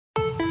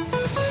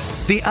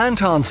The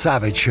Anton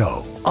Savage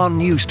Show on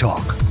News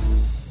Talk.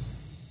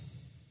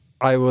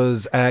 I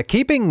was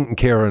keeping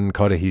Kieran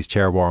Cudahy's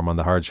chair warm on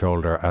the hard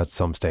shoulder at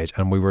some stage,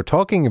 and we were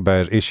talking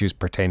about issues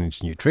pertaining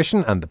to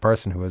nutrition, and the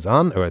person who was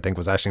on, who I think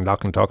was Aisling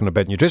Loughlin talking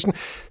about nutrition,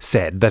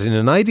 said that in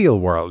an ideal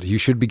world you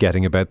should be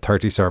getting about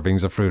 30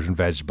 servings of fruit and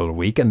vegetable a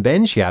week. And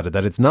then she added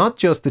that it's not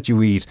just that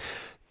you eat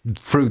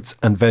fruits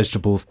and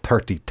vegetables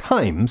 30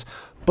 times,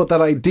 but that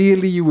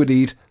ideally you would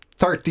eat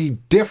 30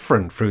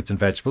 different fruits and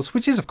vegetables,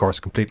 which is, of course,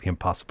 a completely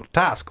impossible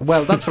task.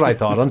 Well, that's what I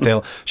thought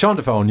until Sean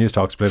Defoe, News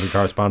Talk's political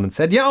correspondent,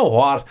 said, you know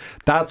what,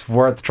 that's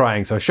worth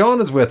trying. So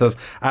Sean is with us,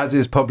 as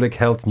is public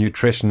health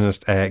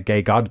nutritionist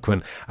Gaye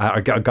Godkin,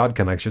 or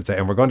Godkin, I should say,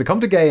 and we're going to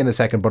come to Gaye in a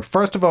second. But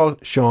first of all,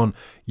 Sean,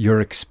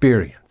 your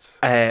experience.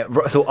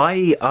 So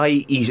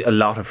I eat a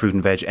lot of fruit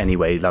and veg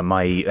anyway. Like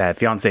my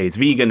fiance is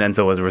vegan, and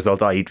so as a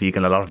result I eat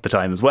vegan a lot of the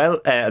time as well,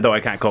 though I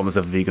can't call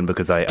myself vegan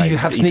because I Do you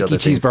have sneaky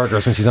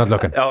cheeseburgers when she's not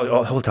looking?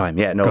 The whole time,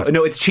 yeah. No,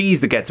 it's cheese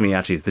that gets me,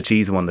 actually. It's the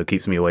cheese one that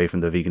keeps me away from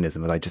the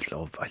veganism.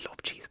 I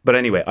love cheese. But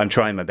anyway, I'm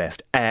trying my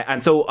best.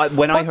 And so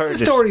when I heard What's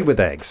the story with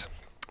eggs?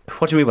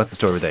 What do you mean, what's the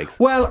story with eggs?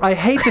 Well, I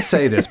hate to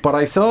say this, but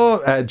I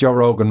saw Joe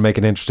Rogan make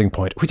an interesting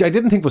point, which I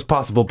didn't think was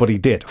possible, but he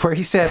did, where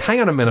he said,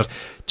 hang on a minute,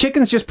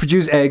 chickens just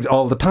produce eggs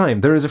all the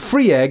time. There is a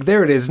free egg,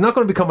 there it is. It's not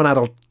going to become an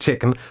adult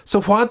chicken.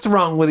 So what's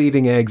wrong with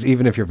eating eggs,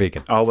 even if you're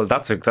vegan? Oh, well,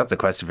 that's a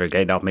question for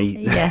Gaye, not me.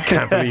 Yeah.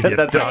 Can't believe it.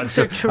 Eggs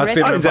are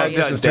terrific. I'm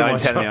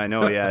telling you, I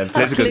know, yeah.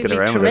 Absolutely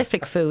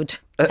terrific food,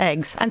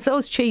 eggs. And so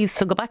is cheese.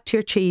 So go back to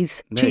your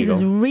cheese. Cheese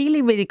is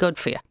really, really good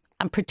for you.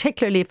 And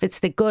particularly if it's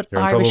the good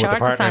Irish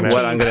artisan cheese.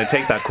 Well, I'm going to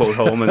take that quote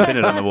home and pin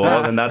it on the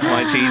wall, and that's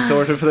my cheese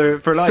sorted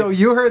for life. So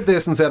you heard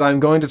this and said,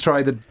 I'm going to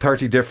try the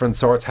 30 different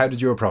sorts. How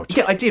did you approach it?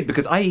 Yeah, I did,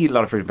 because I eat a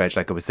lot of fruit and veg,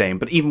 like I was saying.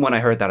 But even when I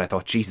heard that, I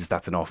thought, Jesus,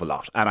 that's an awful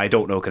lot. And I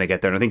don't know, can I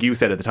get there? And I think you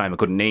said at the time I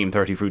couldn't name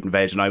 30 fruit and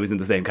veg, and I was in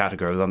the same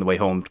category. I was on the way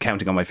home,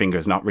 counting on my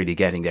fingers, not really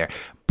getting there.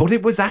 But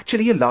it was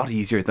actually a lot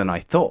easier than I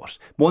thought.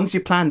 Once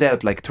you planned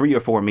out like 3 or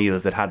 4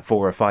 meals that had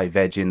 4 or 5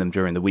 veg in them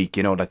during the week,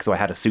 you know, like, so I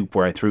had a soup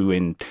where I threw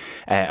in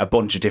a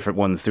bunch of different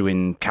ones, threw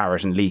in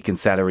carrot and leek and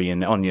celery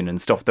and onion and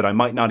stuff that I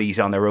might not eat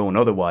on their own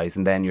otherwise.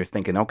 And then you're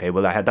thinking, okay,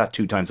 well, I had that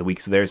 2 times a week,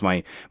 so there's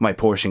my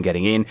portion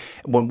getting in.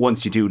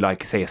 Once you do,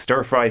 like, say, a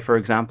stir fry, for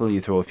example,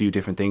 you throw a few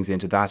different things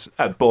into that.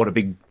 I bought a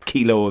big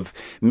kilo of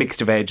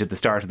mixed veg at the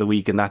start of the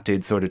week, and that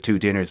did sort of 2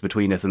 dinners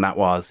between us, and that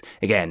was,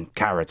 again,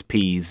 carrots,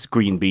 peas,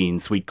 green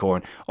beans, sweet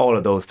corn, all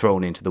of those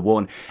thrown into the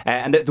one.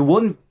 And the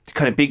one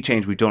kind of big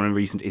change we've done in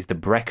recent is the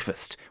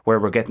breakfast, where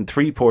we're getting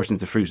 3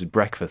 portions of fruit at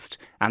breakfast,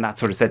 and that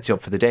sort of sets you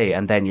up for the day.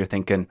 And then you're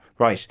thinking,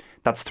 right,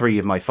 that's 3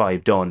 of my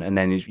 5 done, and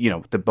then, you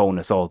know, the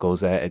bonus all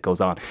goes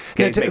on.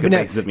 Gaye's making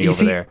faces at me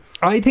over there.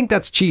 I think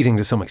that's cheating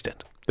to some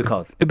extent.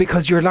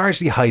 Because you're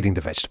largely hiding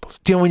the vegetables.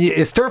 Do you know, when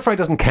a stir fry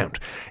doesn't count,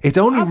 it's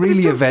only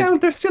really a veg.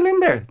 They're still in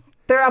there.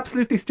 They're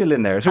absolutely still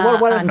in there. So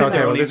what else?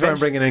 Okay, well, this is where I'm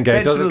bringing in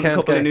Gaye. Does it count? A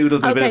couple of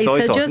noodles and a bit of soy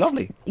sauce.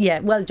 Lovely. Yeah,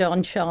 well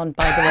done, Sean,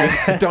 by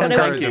the way. Don't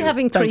encourage you.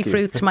 Having 3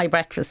 fruits for my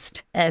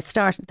breakfast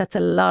start. That's a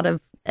lot of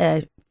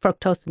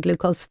fructose and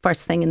glucose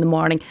first thing in the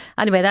morning.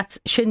 Anyway, that's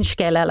shin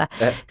skelela.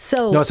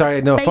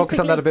 Focus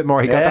on that a bit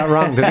more. He got that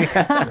wrong, did he?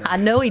 I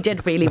know he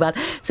did really well.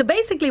 So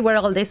basically where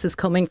all this is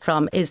coming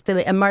from is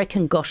the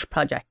American Gut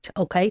Project,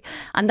 okay?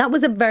 And that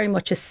was very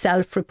much a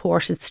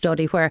self-reported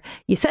study where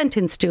you sent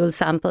in stool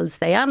samples,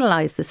 they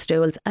analysed the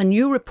stools, and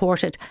you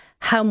reported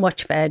how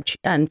much veg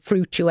and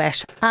fruit you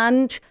ate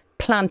and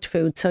plant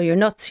food, so your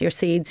nuts, your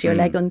seeds, your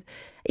legumes,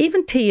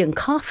 even tea and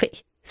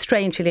coffee.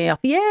 Strangely enough,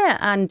 yeah,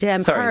 and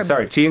herbs.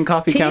 Sorry, tea and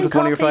coffee count as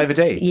one of your 5 a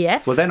day?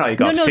 Yes. Well, then I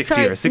got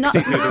 50 or 60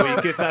 through the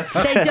week. If that's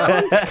They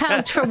don't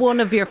count for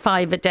one of your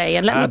 5 a day.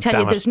 And let me tell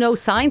you, there's no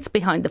science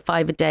behind the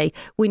 5 a day.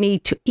 We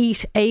need to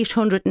eat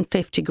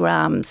 850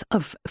 grams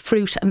of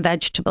fruit and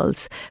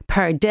vegetables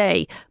per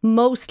day.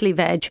 Mostly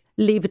veg,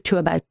 leave it to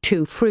about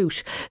 2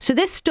 fruit. So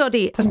this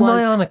study That's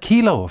nigh on a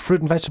kilo of fruit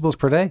and vegetables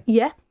per day?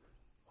 Yeah.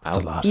 That's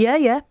a lot.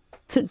 Yeah.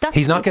 So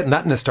he's not getting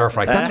that in a stir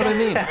fry. That's what I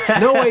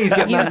mean. No way he's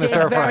getting that in a stir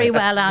fry. You did very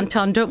well,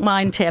 Anton. Don't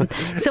mind him.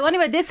 So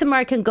anyway, this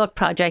American Gut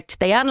Project,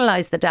 they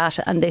analysed the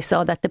data and they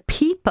saw that the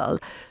people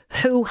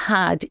who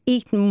had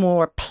eaten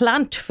more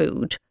plant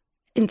food,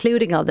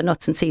 including all the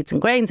nuts and seeds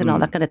and grains and all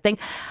that kind of thing,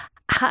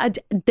 had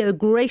the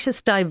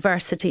greatest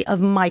diversity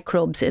of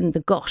microbes in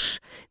the gut,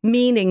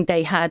 meaning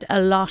they had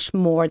a lot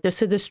more.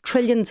 So there's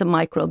trillions of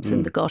microbes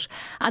in the gut.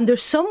 And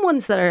there's some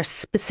ones that are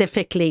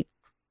specifically,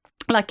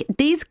 like,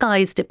 these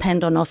guys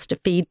depend on us to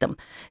feed them.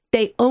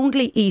 They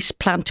only eat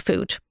plant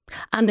food.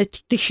 And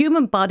the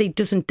human body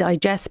doesn't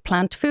digest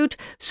plant food,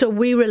 so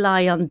we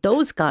rely on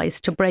those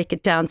guys to break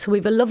it down. So we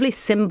have a lovely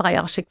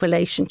symbiotic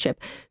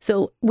relationship.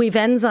 So we've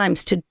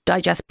enzymes to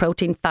digest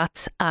protein,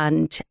 fats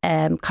and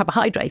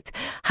carbohydrates.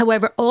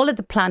 However, all of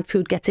the plant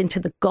food gets into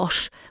the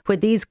gut where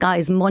these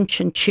guys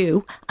munch and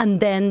chew, and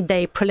then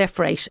they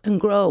proliferate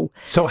and grow.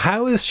 So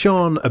how is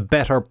Sean a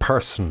better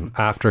person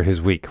after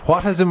his week?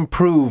 What has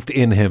improved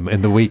in him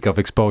in the week of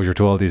exposure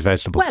to all these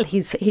vegetables? Well,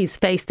 he's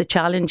faced the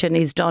challenge and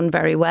he's done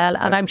very well.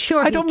 And I'm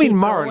sure. I don't mean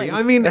morally. Going.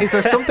 I mean, is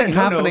there something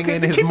happening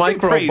in his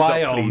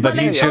microbiome that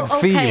he should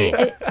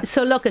feel?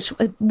 So look,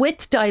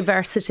 with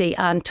diversity,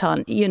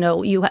 Anton,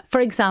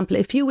 for example,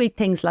 if you eat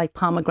things like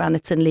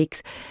pomegranates and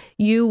leeks,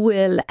 you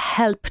will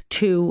help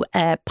to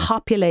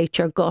populate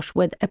your gut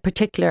with a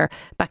particular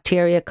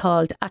bacteria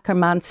called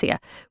Akkermansia,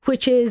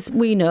 which is,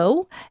 we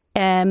know,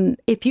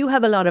 if you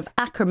have a lot of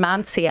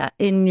Akkermansia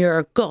in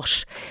your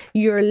gut,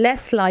 you're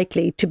less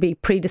likely to be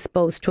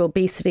predisposed to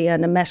obesity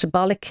and a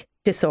metabolic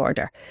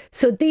disorder.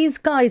 So these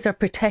guys are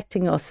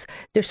protecting us.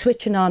 They're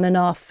switching on and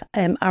off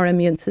our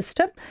immune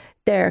system.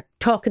 They're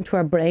talking to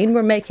our brain.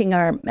 We're making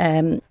our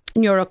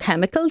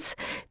neurochemicals.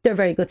 They're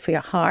very good for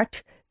your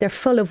heart. They're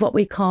full of what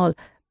we call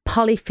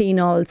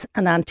polyphenols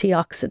and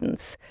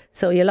antioxidants.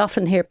 So you'll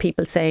often hear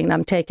people saying,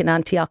 I'm taking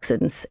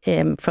antioxidants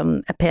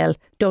from a pill.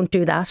 Don't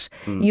do that.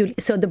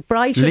 So the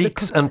brighter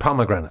leeks and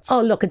pomegranates.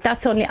 Oh, look,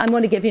 that's only, I'm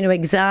going to give you an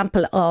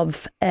example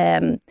of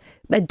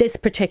this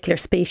particular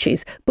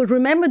species. But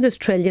remember, there's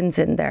trillions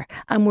in there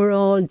and we're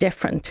all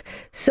different.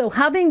 So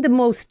having the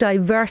most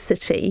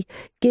diversity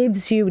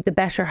gives you the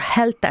better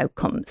health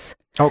outcomes.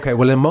 Okay,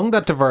 well, among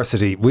that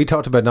diversity, we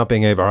talked about not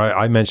being able, or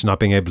I mentioned not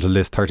being able to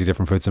list 30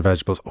 different fruits and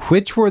vegetables.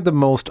 Which were the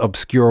most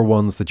obscure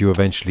ones that you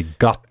eventually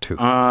got to,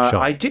 Sean?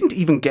 I didn't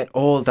even get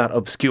all that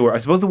obscure. I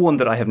suppose the one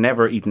that I have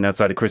never eaten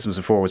outside of Christmas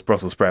before was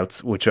Brussels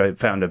sprouts, which I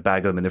found a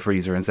bag of them in the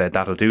freezer and said,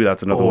 that'll do.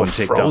 That's another one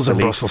ticked off the frozen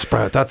list. Brussels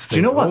sprout. That's do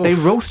you know what? They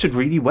roasted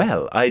really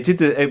well.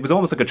 It was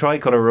almost like a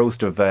tricolour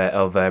roast of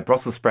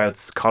Brussels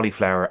sprouts,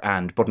 cauliflower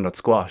and butternut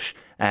squash.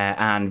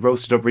 And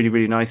roasted up really,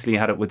 really nicely.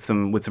 Had it with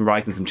some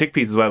rice and some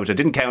chickpeas as well, which I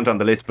didn't count on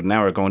the list, but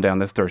now we're going down.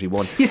 That's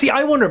 31. You see,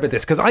 I wonder about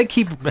this because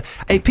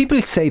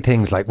people say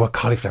things like, well,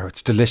 cauliflower,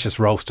 it's delicious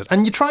roasted.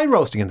 And you try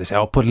roasting and they say,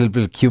 oh, put a little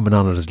bit of cumin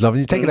on it, it's lovely.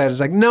 And you take it out, it's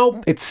like,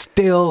 no, it's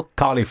still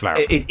cauliflower.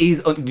 It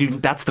is,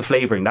 that's the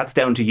flavouring. That's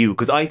down to you.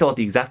 Because I thought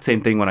the exact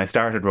same thing when I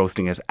started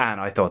roasting it.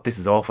 And I thought, this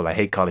is awful. I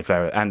hate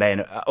cauliflower. And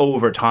then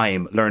over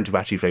time, learned to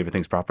actually flavour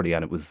things properly.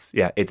 And it was,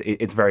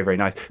 it's very, very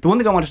nice. The one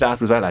thing I wanted to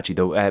ask as well, actually,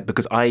 though,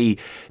 because I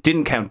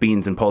didn't count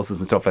beans and pulses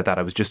and stuff like that.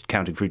 I was just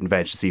counting fruit and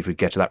veg to see if we could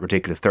get to that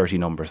ridiculous 30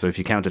 number. So if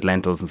you counted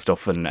lentils and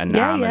stuff and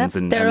almonds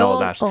and all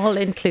that. They're all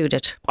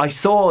included. I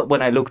saw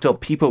when I looked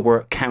up, people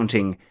were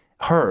counting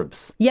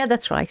herbs. Yeah,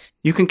 that's right.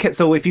 You can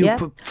so if you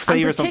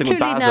flavour something with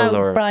basil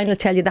or Brian will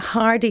tell you the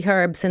hardy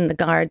herbs in the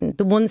garden,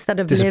 the ones that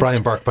have This is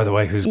Brian Burke, by the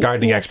way, who's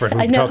gardening expert.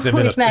 We'll talk in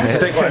a minute.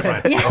 Stay quiet,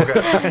 Brian.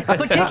 Okay.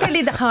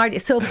 Particularly the hardy.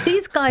 So if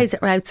these guys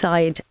are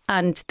outside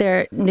and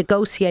they're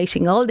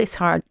negotiating all this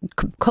hard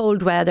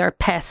cold weather,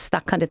 pests,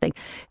 that kind of thing,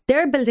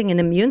 they're building an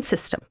immune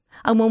system.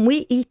 And when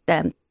we eat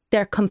them,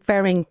 they're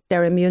conferring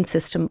their immune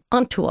system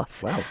onto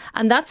us. Wow.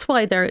 And that's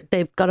why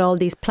they've got all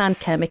these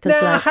plant chemicals.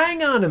 Now,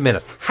 hang on a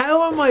minute.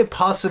 How am I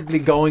possibly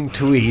going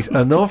to eat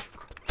enough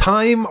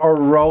thyme or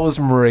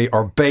rosemary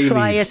or bay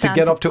leaves to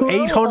get up to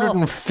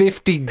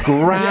 850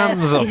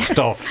 grams of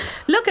stuff?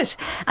 Look at,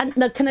 and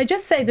now can I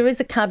just say there is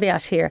a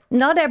caveat here.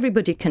 Not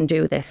everybody can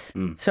do this.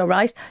 So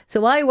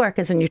I work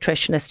as a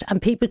nutritionist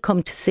and people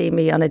come to see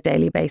me on a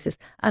daily basis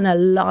and a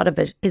lot of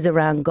it is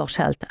around gut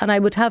health. And I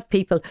would have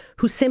people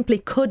who simply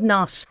could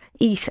not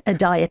eat a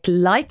diet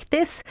like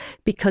this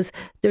because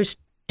there's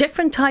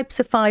different types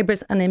of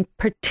fibres, and in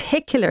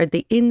particular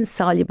the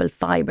insoluble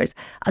fibres.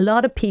 A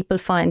lot of people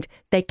find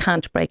they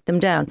can't break them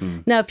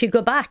down. Now, if you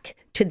go back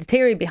to the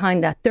theory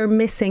behind that, they're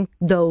missing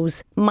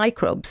those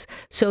microbes.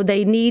 So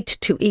they need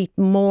to eat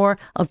more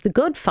of the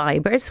good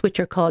fibres, which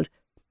are called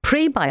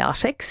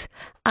prebiotics,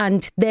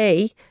 and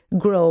they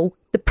grow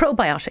the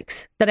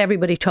probiotics that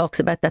everybody talks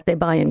about that they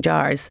buy in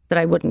jars that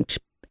I wouldn't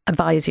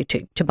advise you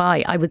to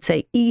buy. I would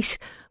say eat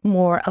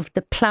more of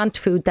the plant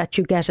food that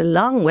you get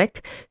along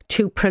with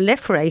to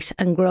proliferate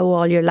and grow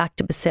all your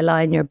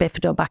lactobacilli and your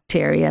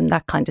bifidobacteria and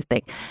that kind of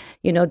thing.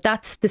 You know,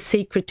 that's the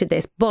secret to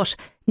this. But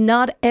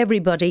not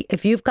everybody,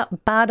 if you've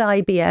got bad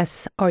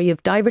IBS or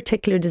you've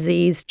diverticular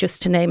disease,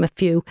 just to name a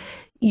few,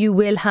 you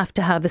will have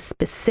to have a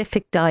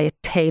specific diet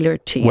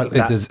tailored to you.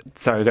 Well,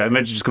 sorry, I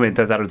meant to just come in.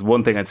 That was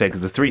one thing I'd say,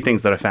 because there's three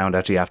things that I found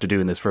actually after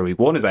doing this for a week.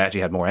 One is I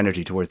actually had more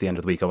energy towards the end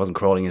of the week. I wasn't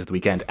crawling into the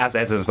weekend, as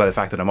evidenced by the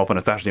fact that I'm up on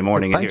a Saturday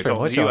morning and here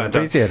talking to you. I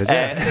appreciate it.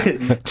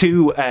 Yeah.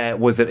 Two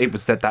was that it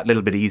was that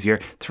little bit easier.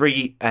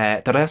 Three,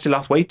 that I actually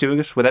lost weight doing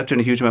it without doing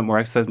a huge amount more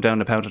exercise. I'm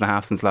down 1.5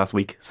 pounds since last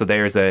week. So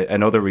there's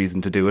another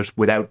reason to do it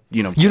without,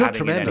 you look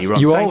tremendous.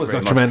 You always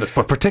look tremendous,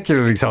 but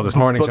particularly so this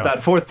morning, But Sean.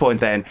 that fourth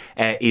point then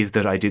is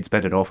that I did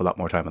spend an awful lot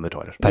more time on the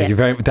toilet. Thank you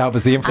very much. That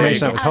was the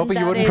information I was hoping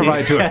you wouldn't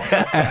provide to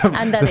us.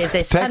 And that is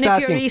it. And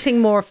if you're eating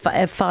more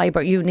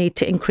fibre, you need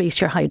to increase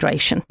your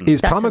hydration.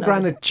 Is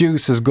pomegranate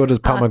juice as good as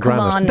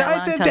pomegranate?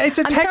 It's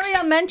a text. I'm sorry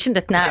I mentioned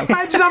it now.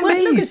 It's not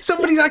me.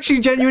 Somebody's actually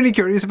genuinely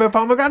curious about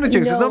pomegranate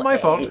juice. It's not my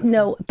fault.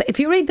 No, but if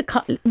you read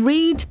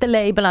the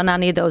label on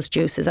any of those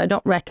juices, I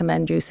don't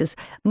recommend juices.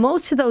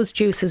 Most of those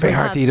juices very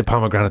hard to eat a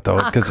pomegranate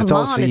though, because it's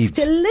all seeds.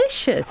 It's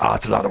delicious. Oh,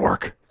 it's a lot of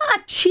work.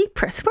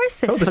 Cheapers. Where's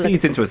this? Throw the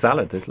seeds into a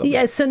salad. This lovely.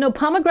 Yeah, so no,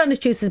 pomegranate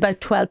juice is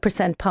about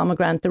 12%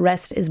 pomegranate. The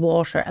rest is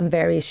water and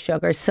various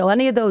sugars. So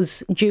any of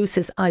those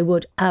juices I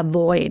would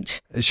avoid.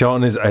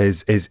 Sean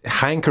is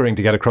hankering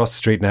to get across the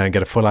street now and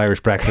get a full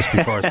Irish breakfast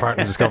before his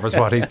partner discovers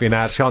what he's been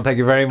at. Sean, thank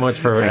you very much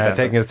for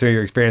taking us through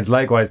your experience.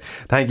 Likewise,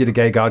 thank you to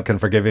Gaye Godkin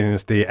for giving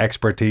us the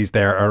expertise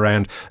there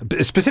around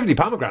specifically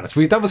pomegranates.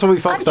 That was what we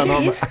focused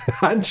on.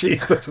 And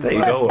cheese. There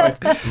you go.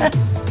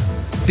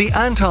 The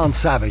Anton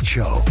Savage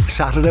Show,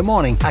 Saturday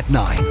morning at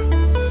 9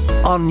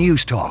 on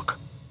News Talk.